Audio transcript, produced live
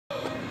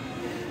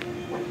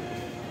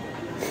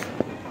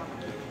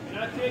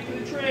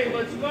taking the tray.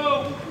 Let's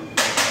go.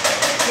 Get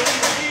the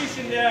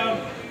station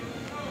down.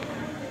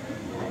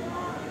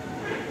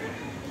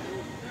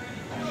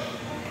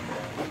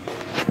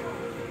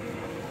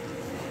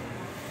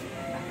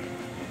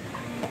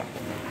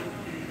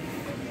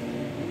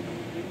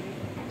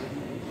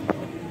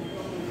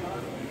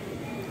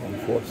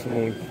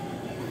 Unfortunately,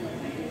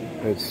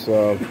 it's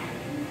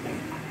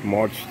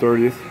March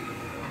 30th,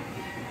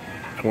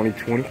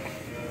 2020,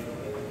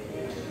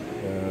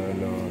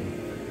 and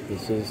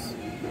this is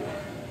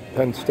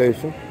Penn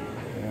Station,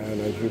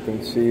 and as you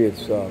can see,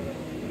 it's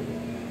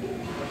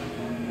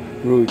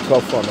really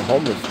tough on the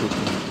homeless people.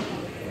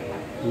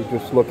 We're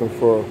just looking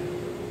for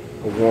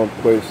a warm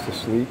place to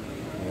sleep.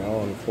 You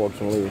know,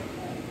 unfortunately,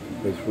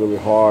 it's really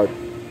hard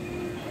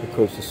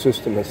because the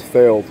system has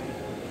failed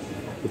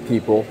the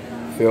people,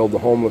 failed the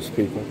homeless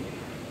people.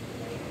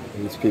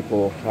 These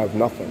people have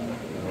nothing,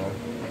 you know,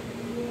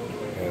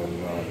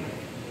 and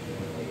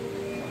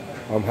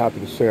I'm happy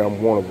to say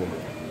I'm one of them.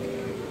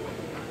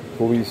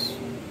 Police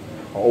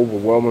are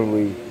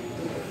overwhelmingly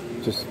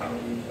just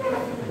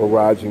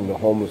barraging the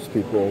homeless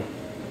people.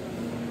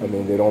 I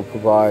mean, they don't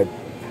provide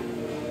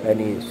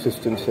any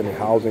assistance, any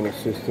housing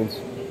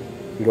assistance.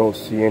 You don't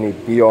see any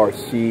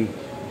BRC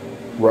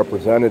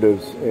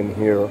representatives in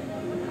here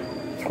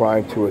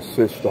trying to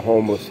assist the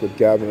homeless with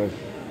getting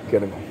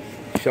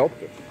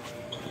shelter.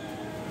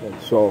 And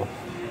so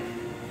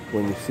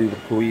when you see the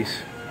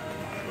police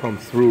come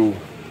through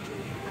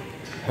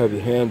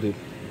heavy-handed,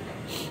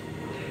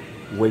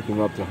 waking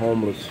up the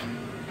homeless,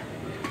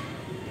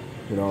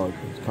 you know,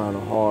 it's kind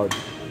of hard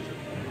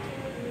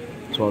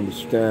to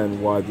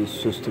understand why this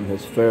system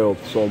has failed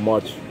so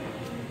much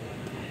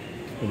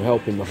in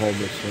helping the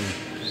homeless.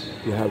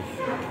 And you have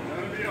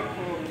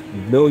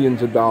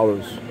millions of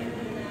dollars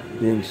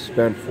being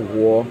spent for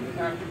war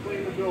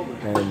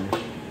and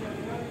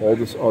all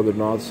this other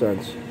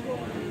nonsense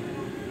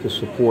to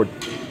support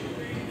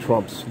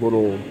Trump's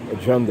little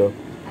agenda.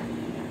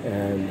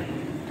 And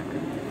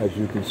as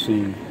you can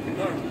see,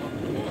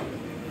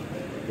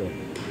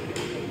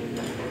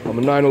 I'm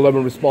a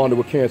 9/11 responder.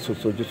 We're canceled,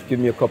 so just give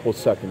me a couple of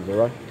seconds, all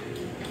right?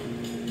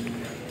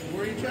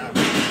 Where are you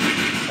traveling?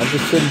 I'm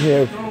just sitting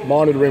here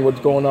monitoring what's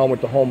going on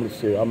with the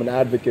homeless here. I'm an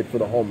advocate for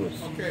the homeless.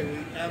 Okay,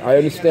 I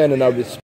understand and I respect